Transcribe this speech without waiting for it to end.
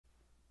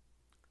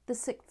The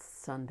 6th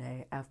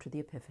Sunday after the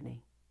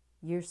Epiphany,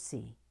 Year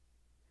C,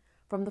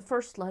 from the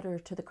first letter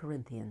to the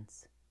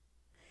Corinthians.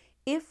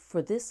 If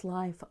for this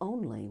life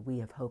only we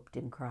have hoped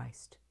in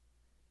Christ,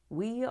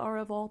 we are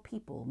of all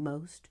people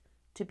most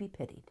to be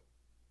pitied.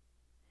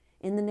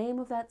 In the name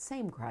of that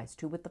same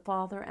Christ, who with the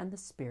Father and the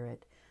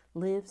Spirit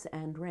lives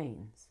and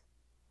reigns,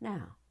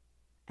 now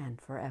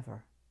and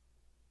forever.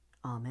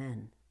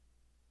 Amen.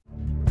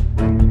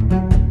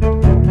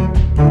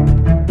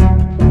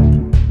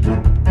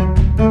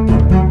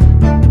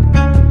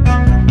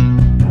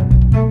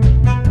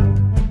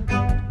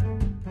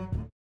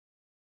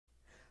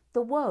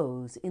 The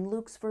woes in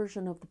Luke's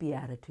version of the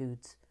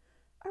Beatitudes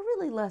are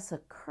really less a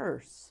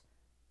curse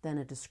than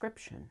a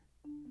description,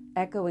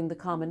 echoing the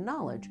common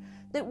knowledge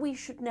that we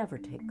should never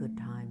take good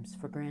times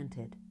for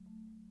granted.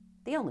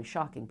 The only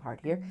shocking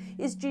part here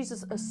is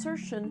Jesus'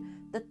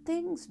 assertion that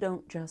things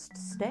don't just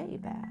stay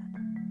bad.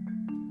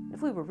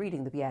 If we were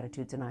reading the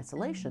Beatitudes in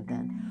isolation,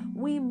 then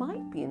we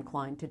might be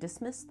inclined to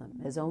dismiss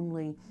them as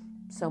only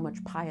so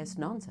much pious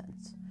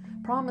nonsense,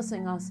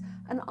 promising us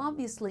an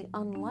obviously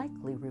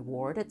unlikely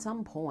reward at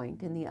some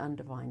point in the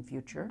undivine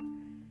future,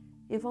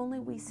 if only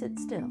we sit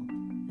still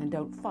and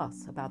don't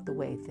fuss about the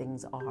way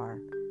things are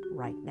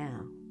right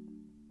now.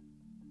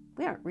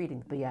 We aren't reading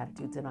the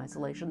Beatitudes in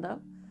isolation,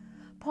 though.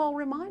 Paul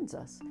reminds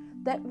us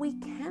that we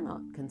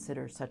cannot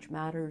consider such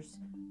matters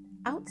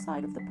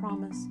outside of the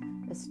promise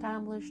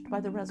established by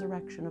the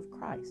resurrection of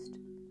Christ,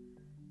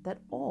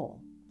 that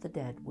all the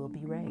dead will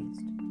be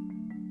raised.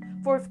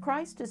 For if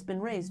Christ has been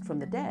raised from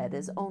the dead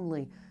as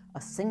only a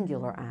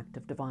singular act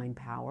of divine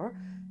power,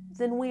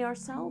 then we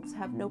ourselves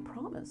have no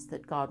promise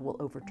that God will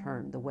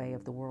overturn the way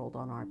of the world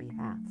on our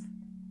behalf.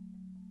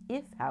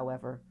 If,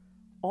 however,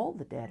 all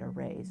the dead are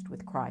raised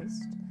with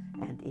Christ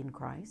and in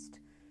Christ,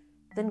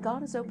 then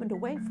God has opened a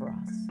way for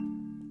us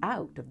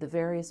out of the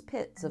various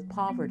pits of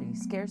poverty,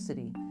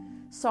 scarcity,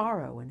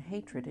 sorrow, and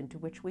hatred into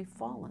which we've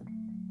fallen.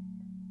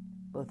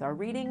 Both our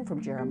reading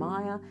from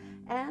Jeremiah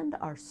and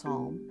our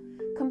psalm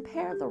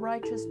compare the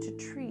righteous to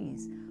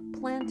trees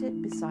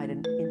planted beside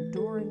an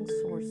enduring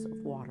source of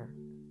water.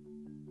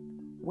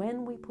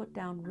 When we put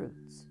down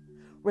roots,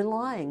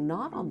 relying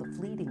not on the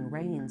fleeting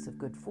rains of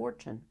good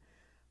fortune,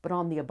 but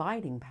on the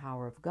abiding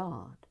power of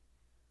God,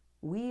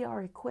 we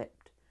are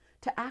equipped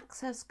to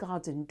access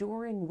God's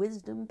enduring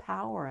wisdom,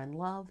 power, and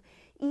love,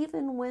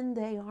 even when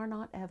they are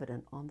not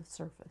evident on the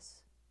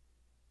surface,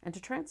 and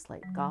to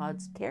translate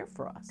God's care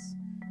for us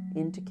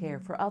into care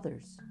for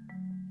others.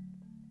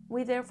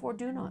 We therefore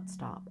do not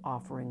stop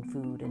offering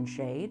food and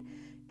shade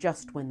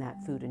just when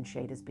that food and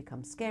shade has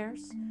become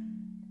scarce,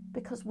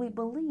 because we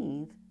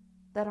believe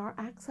that our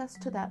access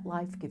to that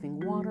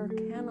life-giving water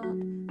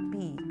cannot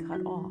be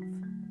cut off,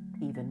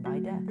 even by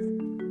death.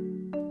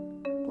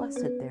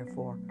 Blessed,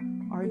 therefore,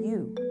 are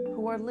you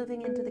who are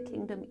living into the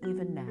kingdom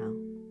even now,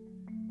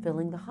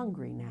 filling the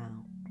hungry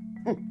now,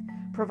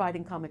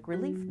 providing comic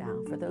relief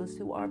now for those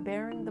who are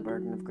bearing the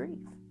burden of grief.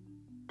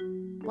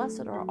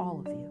 Blessed are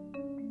all of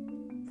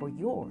you, for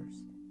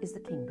yours is the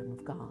kingdom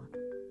of God,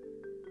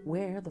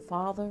 where the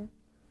Father,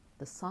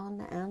 the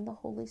Son, and the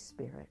Holy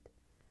Spirit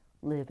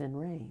live and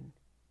reign,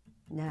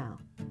 now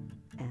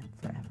and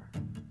forever.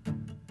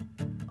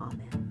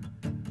 Amen.